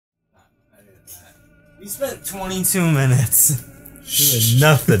We spent 22 minutes doing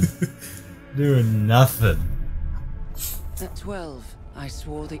nothing. Doing nothing. At 12, I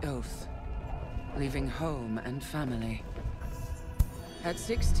swore the oath, leaving home and family. At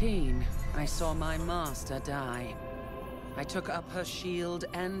 16, I saw my master die. I took up her shield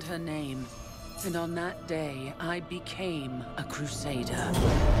and her name, and on that day, I became a crusader.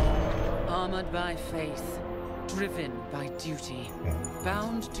 Armored by faith, driven by duty,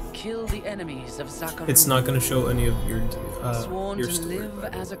 bound to kill the enemies of Zakaru. It's not going to show any of your sworn your to story, live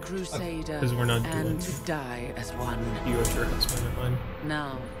as a crusader because we're not doing and to die as one. You and your husband and mine.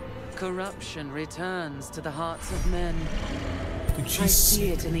 Now, corruption returns to the hearts of men. Dude, I see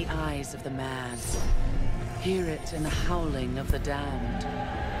it in the eyes of the mad, hear it in the howling of the damned.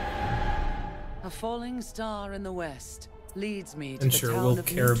 A falling star in the west leads me to and the sure, town we'll of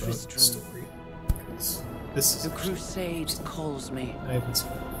care about the Tristram. story. This is The crusade calls me, I haven't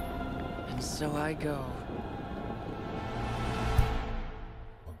seen it. and so I go.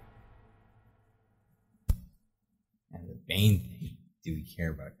 And the main thing, do we care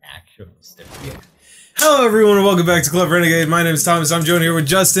about actual story? Yeah. Hello everyone and welcome back to Club Renegade. My name is Thomas, I'm joined here with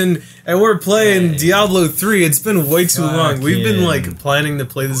Justin, and we're playing Diablo 3. It's been way too long. We've been like planning to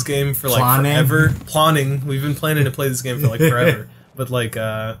play this game for like forever. Planning. We've been planning to play this game for like forever. But like,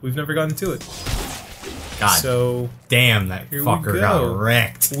 we've never gotten to it. God, so damn, that fucker got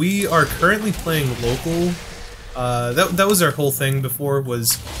wrecked. We are currently playing local. That was our whole thing before,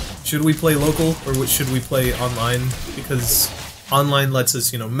 was should we play local or should we play online? Because online lets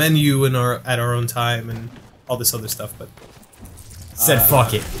us, you know, menu in at our own time and all this other stuff, but said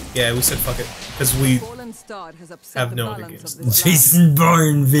fuck it. Yeah, we said fuck it because we have no other games. Jason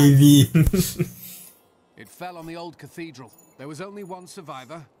Bourne, baby. It fell on the old cathedral. There was only one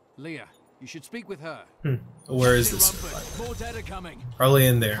survivor, Leah. You should speak with her. Where is this? More dead are coming. Probably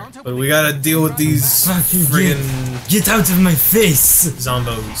in there, but we gotta deal with these friggin' get out of my face,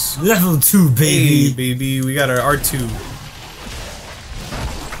 zombos. Level 2, baby. Hey, baby, we got our R2.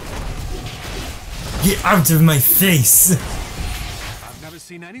 Get out of my face! I've never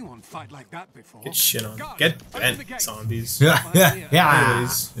seen anyone fight like that before. Get shit on. Get bent, zombies. Yeah.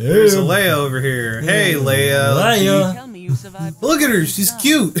 Anyways, there's a Leia over here. Hey, Leia. Leia. Look at her, she's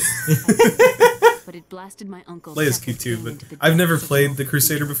cute. But it blasted my uncle. Leia's cute too, but I've never played the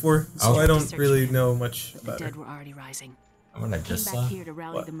Crusader before, so I don't really know much about her. Were already rising. What I just saw?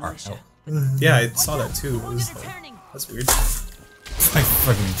 What? Militia. Yeah, I saw that too. It was like, that's weird. I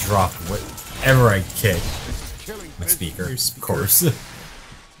fucking dropped whatever I kick. My speaker, of course.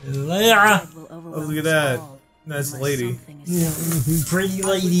 Leia! Oh, look at that. Nice lady. Pretty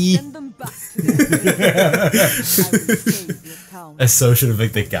lady. That's so should have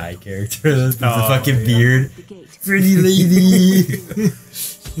been the guy character. The fucking beard. Pretty lady.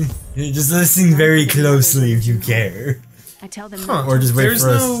 Just listen very closely if you care. I tell them Or just wait for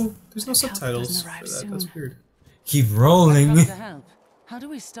us. There's no subtitles for that. That's weird. Keep rolling. To help. How do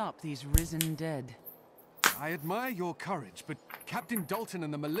we stop these risen dead? I admire your courage, but Captain Dalton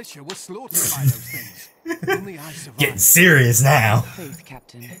and the militia were slaughtered by those things. Only I survived. Getting serious now. Faith,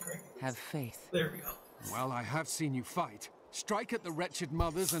 Captain. Have faith. There we go. Well, I have seen you fight. Strike at the wretched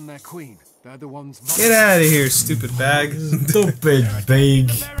mothers and their queen. They're the ones. Get out of here, stupid bag. Stupid bag.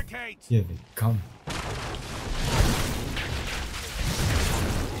 Here they come.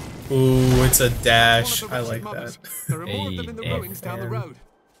 Ooh, it's a dash. I like that. There are more of them in the ruins down the road.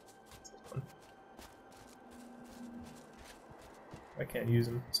 I can't use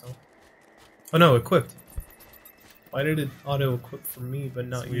them, so. Oh no, equipped. Why did it auto-equip for me, but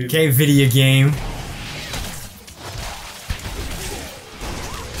not you? Okay, video game.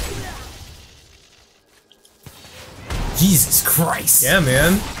 Jesus Christ. Yeah,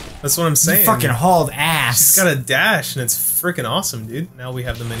 man. That's what I'm saying. You fucking hauled ass. She's got a dash, and it's freaking awesome, dude. Now we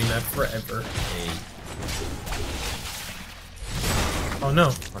have the minimap forever. Oh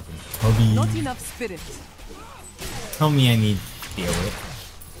no. Fucking Not enough spirit. Tell me I need to deal with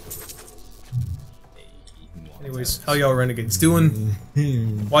it. Anyways, how y'all renegades doing?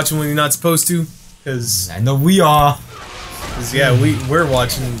 Watching when you're not supposed to? Because I know we are. Yeah, we're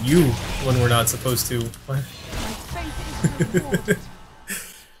watching you when we're not supposed to.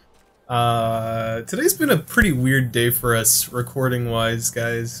 Today's been a pretty weird day for us recording-wise,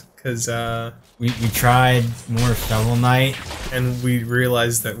 guys. Because we tried more Shovel Knight, and we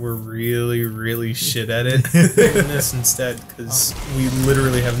realized that we're really, really shit at it in this instead. Because we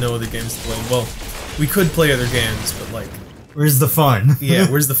literally have no other games to play. Well, we could play other games, but like, where's the fun? Yeah,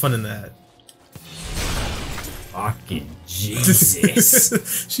 where's the fun in that? Fucking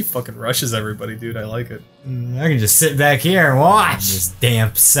Jesus. She fucking rushes everybody, dude. I like it. I can just sit back here and watch this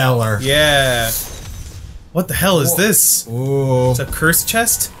damp cellar. Yeah. What the hell is this? Ooh. It's a curse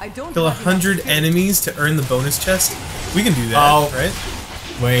chest? Kill 100 enemies to earn the bonus chest? We can do that, right?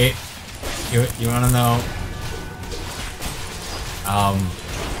 Wait. You wanna know?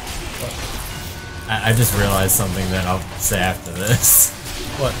 I just realized something that I'll say after this.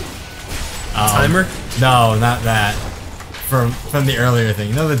 What? Timer? No, not that. From the earlier thing.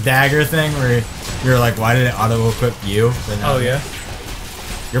 You know the dagger thing where you're like, why did it auto-equip you? Oh, yeah?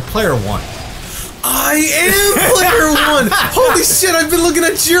 You're player 1. I am player 1! Holy shit, I've been looking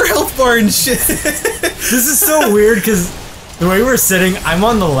at your health bar and shit! This is so weird because the way we're sitting, I'm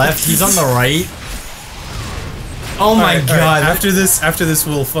on the left, he's on the right. Oh my god. Right. After this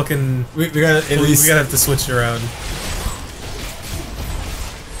we'll fucking we gotta have to switch it around.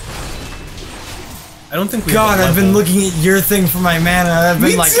 I don't think we I've been looking at your thing for my mana. I've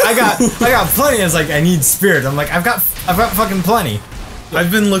been like, I got plenty. I was like, I need spirit. I'm like, I've got fucking plenty. I've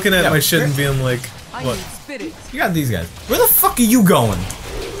been looking at my shit and being like, what? You got these guys. Where the fuck are you going?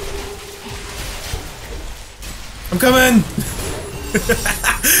 I'm coming!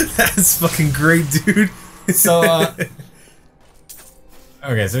 That's fucking great, dude. So,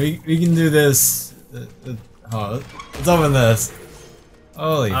 okay, so we can do this. Let's open this.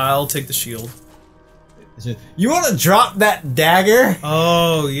 Holy. I'll take the shield. You want to drop that dagger?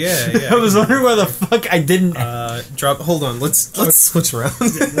 Oh yeah. I was wondering why the fuck I didn't. Drop. Hold on. Let's switch around.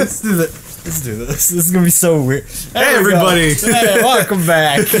 Let's do this. Let's do this. This is gonna be so weird. Hey everybody! Hey, welcome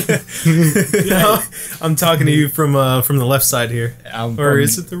back. I'm talking to you from the left side here, or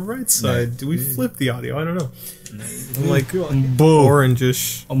is it the right side? No. Do we flip the audio? I don't know. I'm like boo.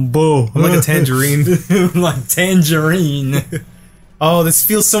 orangish. I'm boo. I'm like a tangerine. I'm like tangerine. Oh, this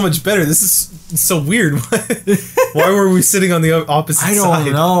feels so much better. This is so weird. Why were we sitting on the opposite side? I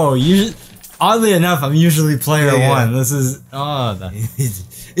don't know. Oddly enough, I'm usually player 1. This is the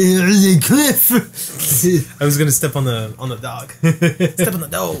cliff. I was gonna step on the dog. Step on the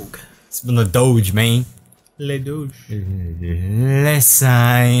dog. Step on the doge, man. Le doge. Lesai.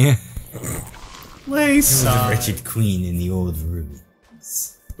 Lesai. The wretched queen in the old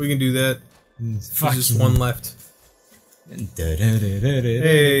ruins. We can do that. There's just one left. Hey,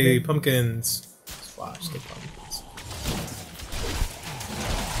 Hey, pumpkins. Squash the pumpkins.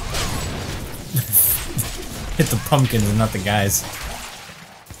 Hit the pumpkins and not the guys.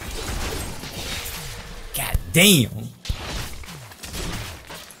 God damn.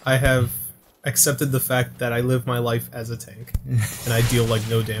 I have accepted the fact that I live my life as a tank. And I deal like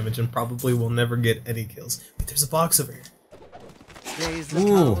no damage and probably will never get any kills. Wait, there's a box over here.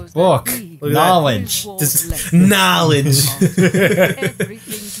 Ooh, book. Knowledge. Knowledge.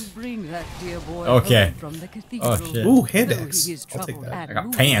 Okay. Oh shit. Ooh, hand axe. I'll take that. I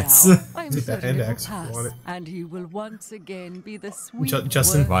got pants. Take that hand axe if you want it. And he will once again be the sweet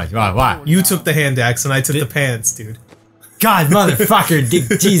Justin, Why? you took the hand axe and I took the pants, dude. God, motherfucker,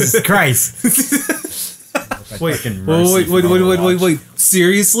 Jesus Christ. Wait.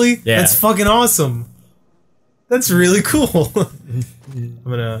 Seriously? Yeah. That's fucking awesome. That's really cool. I'm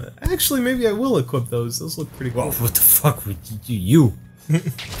gonna... Actually, maybe I will equip those. Those look pretty cool. Whoa, what the fuck would you do?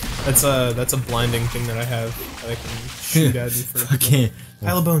 That's a blinding thing that I have that I can shoot at you for Okay.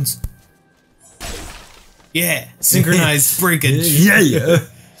 Pile of bones. Yeah. Synchronized breakage. Yeah.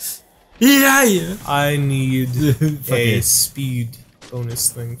 I need a speed bonus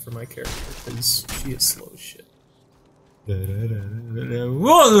thing for my character because she is slow as shit.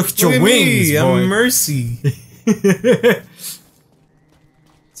 Whoa, look at your Look at wings, me, boy. I'm Mercy.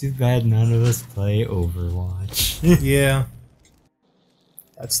 Too bad none of us play Overwatch. Yeah.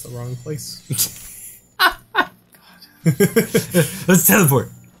 That's the wrong place. Let's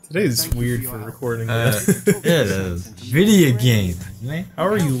teleport. Today is weird for recording. It is. Video games, man. How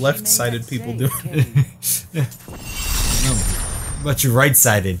are you left-sided people doing? What about you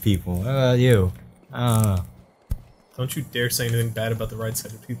right-sided people? How about you? Don't you dare say anything bad about the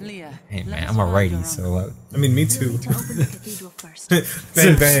right-sided people. Hey man, I'm a righty, so I mean, me too. first.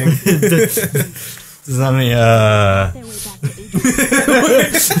 Bang bang. does that mean,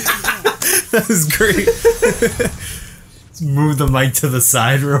 That was great. Let's move the mic to the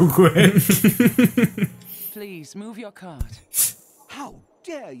side real quick. Please move your cart. How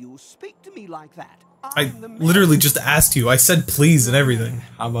dare you speak to me like that? I literally just asked you. I said please and everything.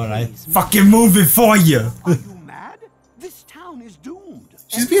 How about I fucking move it for you? Are you mad? This town is doomed.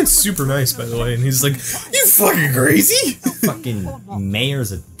 She's being super nice, by the way, and he's like, "You fucking crazy!" Fucking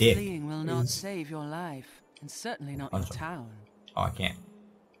mayor's a dick. Fleeing will not save your life, and certainly not your town. Oh, I can't.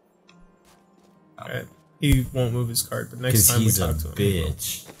 Alright. He won't move his card, but next Because time we he's a talk to him.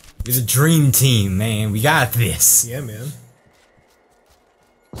 bitch. We're the dream team, man. We got this. Yeah, man.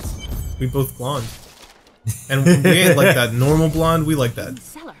 We both blonde. And we ain't like that normal blonde. We like that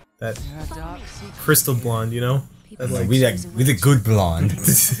You're a dark secret. crystal blonde, you know? That, like, we the good blonde.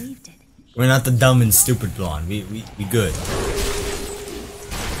 We're not the dumb and stupid blonde. We good.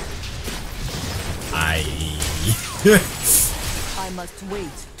 I must wait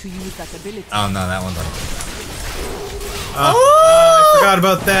to use that ability. Oh no, that one's like. I forgot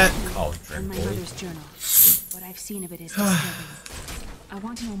about that. Oh, In my mother's journal, what I've seen of it is disturbing. I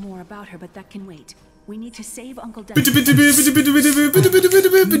want to know more about her, but that can wait. We need to save Uncle Dad.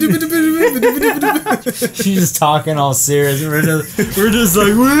 She's just talking all serious. We're just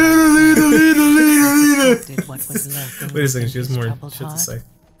like. Did what was left in Wait a second, she has more troubled shit to heart. say.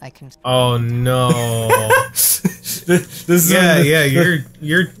 I can. Oh no. This is Yeah,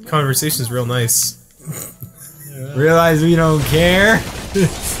 your conversation's real nice. Realize we don't care.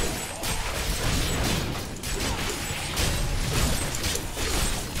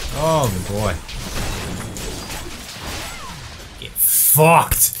 Oh boy. Get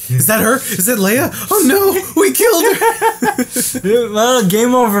fucked. Is that her? Is that Leia? Oh no, we killed her. Well,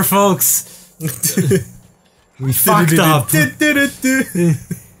 game over, folks. We fucked up. That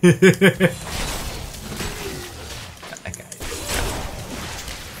guy.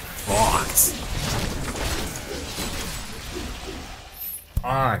 Fucked.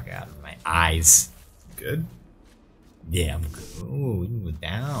 Oh god, my eyes. Good. Yeah, I'm good. Ooh, you were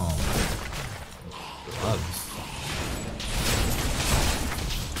down. Gloves.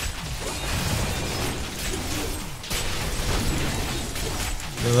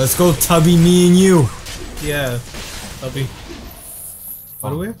 Yo, let's go, Tubby, me and you. Yeah, Tubby. Why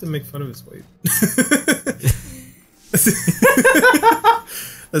do we have to make fun of his weight?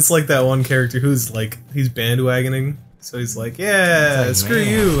 That's like that one character who's like, he's bandwagoning. So he's like, yeah, like, screw man.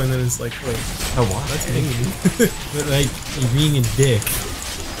 you. And then it's like, wait, Oh, what? that's mean. But like, you're being a dick.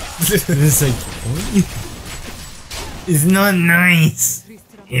 And it's like, what? It's not nice.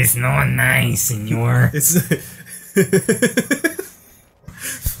 It's not nice, senor. It's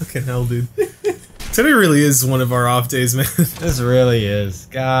fucking hell, dude. Today really is one of our off days, man. This really is.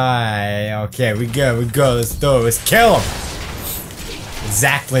 Guy. Okay, we go. Let's do it. Let's kill him.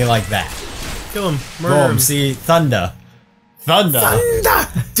 Exactly like that. Kill him. Murder him. Boom. See, thunder. Thunder.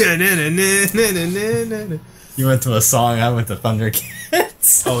 You went to a song, I went to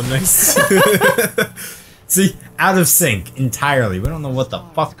Thundercats. Oh, nice. See, out of sync entirely. We don't know what the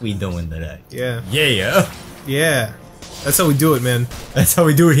fuck we doing today. Yeah. Yeah. Yeah. That's how we do it, man. That's how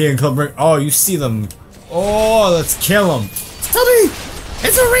we do it here in Club Ring. Oh, you see them. Oh, let's kill them. Tubby!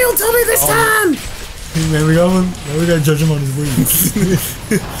 It's a real Tubby this time! Man, we gotta judge him on his wings.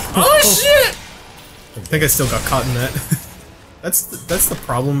 Oh shit! I think I still got caught in that. That's the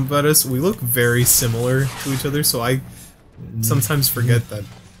problem about us. We look very similar to each other, so I sometimes forget that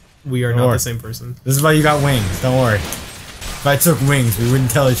we are not the same person. This is why you got wings. Don't worry. If I took wings, we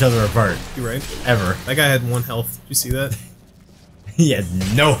wouldn't tell each other apart. You right? Ever. That guy had 1 health. Did you see that? He had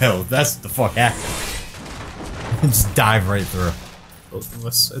no health. That's what the fuck happened. Just dive right through. Both of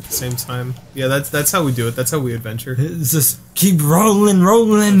us at the same time. Yeah, that's how we do it. That's how we adventure. It's just keep rolling.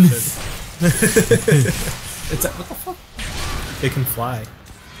 It's what the fuck? They can fly.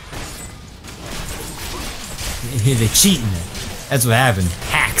 They're cheating. That's what happened.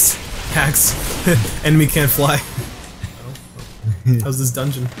 Hacks. Enemy can't fly. How's this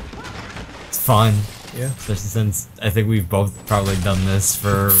dungeon? It's fun. Yeah. Especially since I think we've both probably done this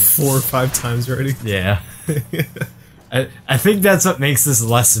for 4 or 5 times already. Yeah. I think that's what makes this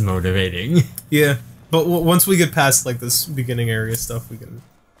less motivating. Yeah, but once we get past like this beginning area stuff, we can.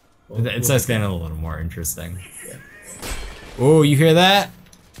 It starts getting a little more interesting. Yeah. Oh, you hear that?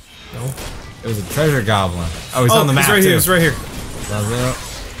 No. It was a treasure goblin. Oh, he's on the map right too. here. He's right here.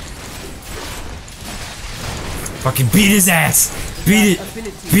 Fucking beat his ass! Beat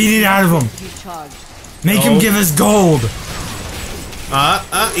it out of him! Make him give us gold!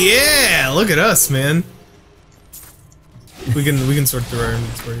 Yeah! Look at us, man. We can sort through our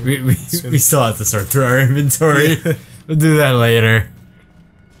inventory. We still have to sort through our inventory. Yeah. We'll do that later.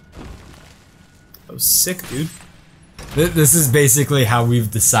 That was sick, dude. This is basically how we've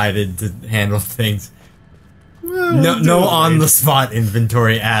decided to handle things. No on the spot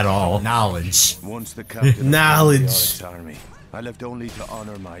inventory at all. Knowledge. Once the captain Knowledge. of the army, I left only to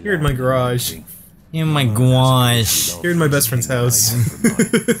honor my Here in my garage. In my garage. Here in my best friend's house.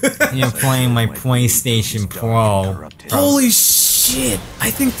 You're playing my PlayStation Pro. Holy shit! I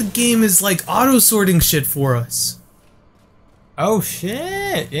think the game is like auto-sorting shit for us. Oh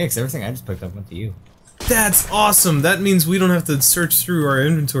shit! Yeah, because everything I just picked up went to you. That's awesome. That means we don't have to search through our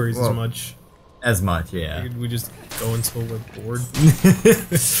inventories as much. as much, yeah. We just go until we're bored.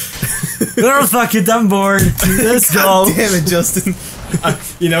 Oh, fuck it, I'm bored. Let's go. Damn it, Justin.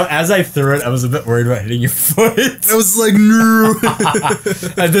 You know, as I threw it, I was a bit worried about hitting your foot. I was like, no.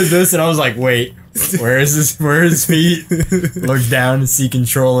 I did this and I was like, wait, where is this? Where are his feet? Look down and see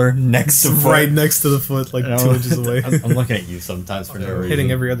controller next to foot. Right next to the foot, like 2 inches away. I'm looking at you sometimes for no reason.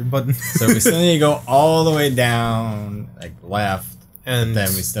 Hitting every other button. So we still need to go all the way down, like left, and then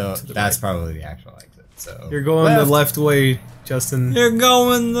we still. That's probably the actual exit. So you're going the left way, Justin. You're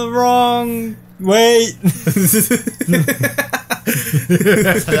going the wrong way.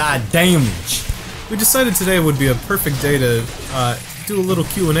 Damage. We decided today would be a perfect day to do a little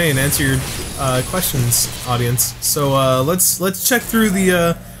Q&A and answer your questions, audience. So let's check through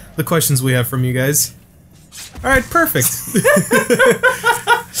the questions we have from you guys. All right, perfect.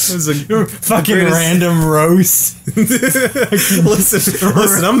 That was a fucking random roast.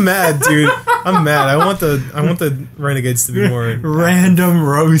 listen, I'm mad, dude. I'm mad. I want the Renegades to be more random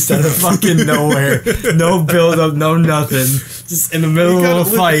roast out of fucking nowhere. No build up, no nothing. Just in the middle of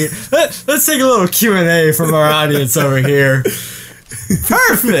a fight. Let's take a little Q&A from our audience over here.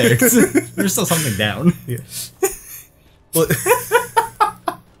 Perfect. There's still something down. Yeah.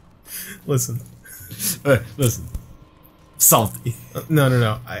 Listen. Listen. Salty.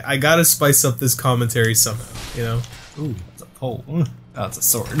 No. I gotta spice up this commentary somehow, you know? Ooh, it's a pole. Oh, it's a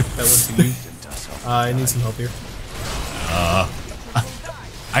sword. That went to you. I need some help here.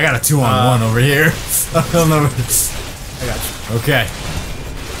 I got a 2-on-1 over here. I got you. Okay.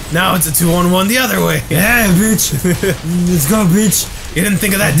 Now it's a 2-on-1 the other way. Yeah, bitch. Let's go, bitch. You didn't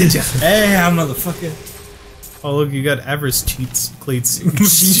think of that, did you? Hey, motherfucker. Oh, look, you got Avarice cleats.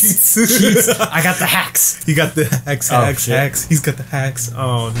 Cheats. I got the hacks. You got the hacks. He's got the hacks.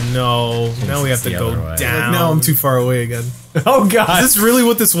 Oh, no. Now we have to go down. Like, now I'm too far away again. Oh, God. Is this really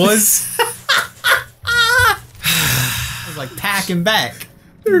what this was? I was like packing back.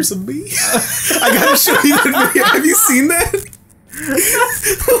 There's a bee. I gotta show you that video. Have you seen that?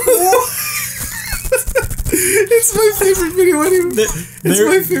 It's my favorite video anyway. It's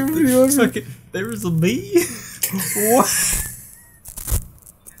my favorite video ever. There was a bee? What?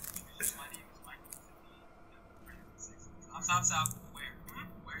 Stop.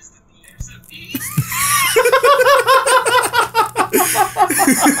 Where's the bee?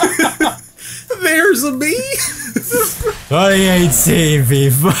 There's a bee? There's a bee? I ain't seeing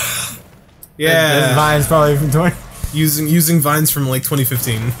people. Yeah. That Vine's probably from 20. Using Vines from like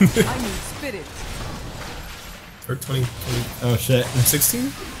 2015. I need spirit. Or 20. Oh shit.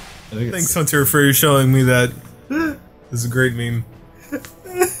 16? Thanks, Hunter, for showing me that. This is a great meme.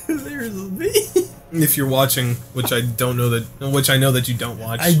 There's a bee. If you're watching, which I know that you don't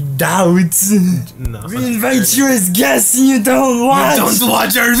watch. I doubt. No. We invite you as guests and you don't watch. You don't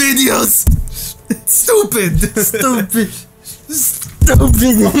watch our videos. Stupid. Oh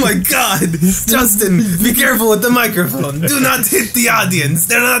my God, Justin, be careful with the microphone. Do not hit the audience.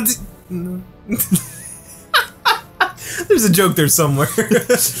 They're not. There's a joke there somewhere.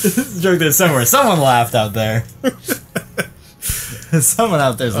 Someone laughed out there. Someone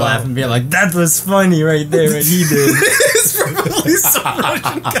out there's laughing, being like, "That was funny right there," and he did. It's probably some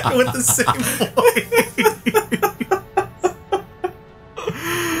Russian guy with the same voice.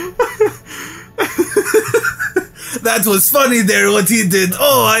 That was funny there, what he did.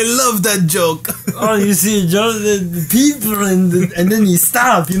 Oh, I love that joke. Oh, you see, Joe, the people, and then you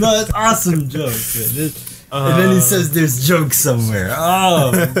stop. You know, that's awesome joke. And then he says there's jokes somewhere.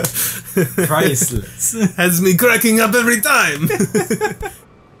 Oh, priceless. Has me cracking up every time.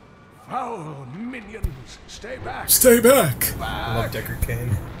 Oh, minions, stay back. Stay back. I love Decker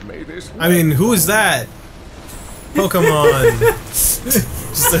Kane. May this I mean, who is that? Pokemon.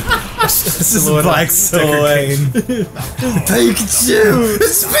 just a black silhouette. Pikachu.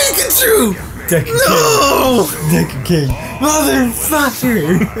 It's Pikachu. Decker no. King. Decker King.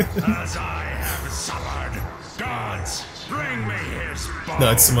 Motherfucker. As I have suffered, gods, bring me his bones.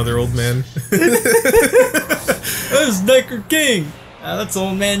 No, it's some other old man. That's Decker King. That's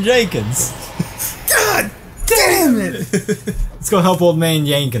old man Jenkins. God damn it. Let's go help old man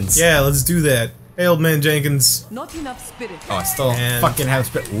Jenkins. Yeah, let's do that. Hey, old man Jenkins. Not enough spirit. Oh, I still fucking have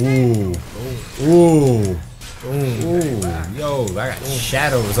spirit. Ooh. Ooh. Ooh. Yo, I got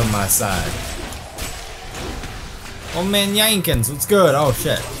shadows on my side. Old man Jenkins, what's good? Oh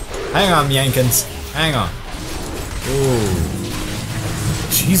shit. Hang on, Jenkins. Hang on. Ooh.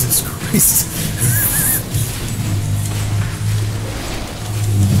 Jesus Christ.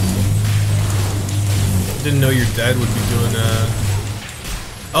 Didn't know your dad would be doing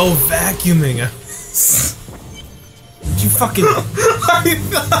oh, vacuuming. you fucking? What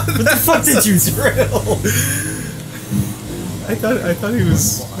the fuck did you drill? I thought he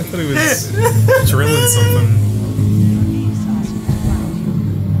was drilling something.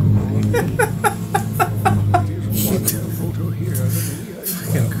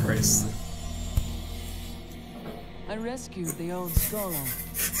 Fucking Christ. I rescued the old scholar.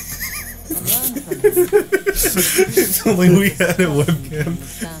 I learned from him. If only we had a webcam.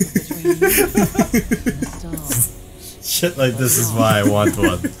 Shit like this is why I want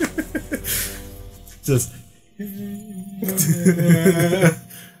one. Just.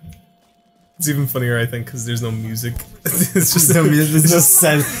 It's even funnier, I think, because there's no music. It's just no music. There's just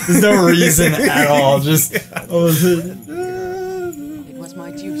there's no reason at all. Just. It was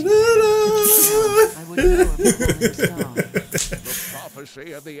my duty. I would know of the falling star. The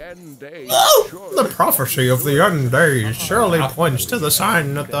prophecy of the end days. the prophecy of the end days surely points to the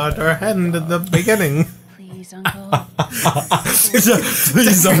sign at the other end in the beginning. Please, Uncle.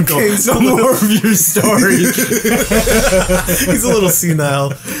 Please, Uncle. No more of your stories. He's a little senile.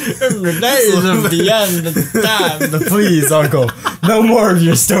 The days of the end of the time. Please, Uncle. No more of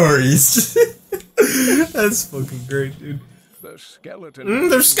your stories. That's fucking great, dude. The skeleton.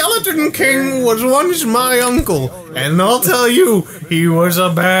 The Skeleton King was once my uncle, and I'll tell you, he was a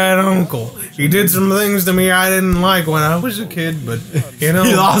bad uncle. He did some things to me I didn't like when I was a kid, but, you know...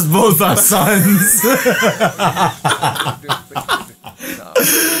 He lost both our sons.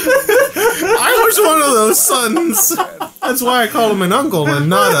 I was one of those sons. That's why I call him an uncle and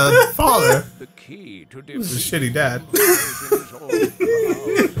not a father. The key to He was a shitty dad.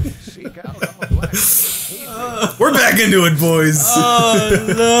 Seek out our black. We're back into it, boys. Oh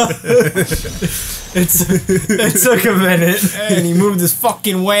no! It took a minute, and he moved his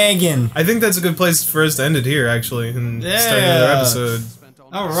fucking wagon. I think that's a good place for us to end it here, actually, and start another episode.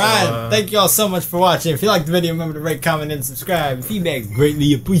 Alright, thank you all so much for watching. If you liked the video, remember to rate, comment, and subscribe. Feedback's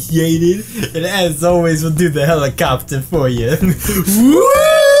greatly appreciated. And as always, we'll do the helicopter for you.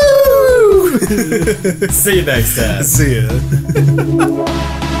 Woo! See you next time. See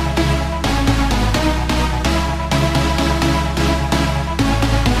ya.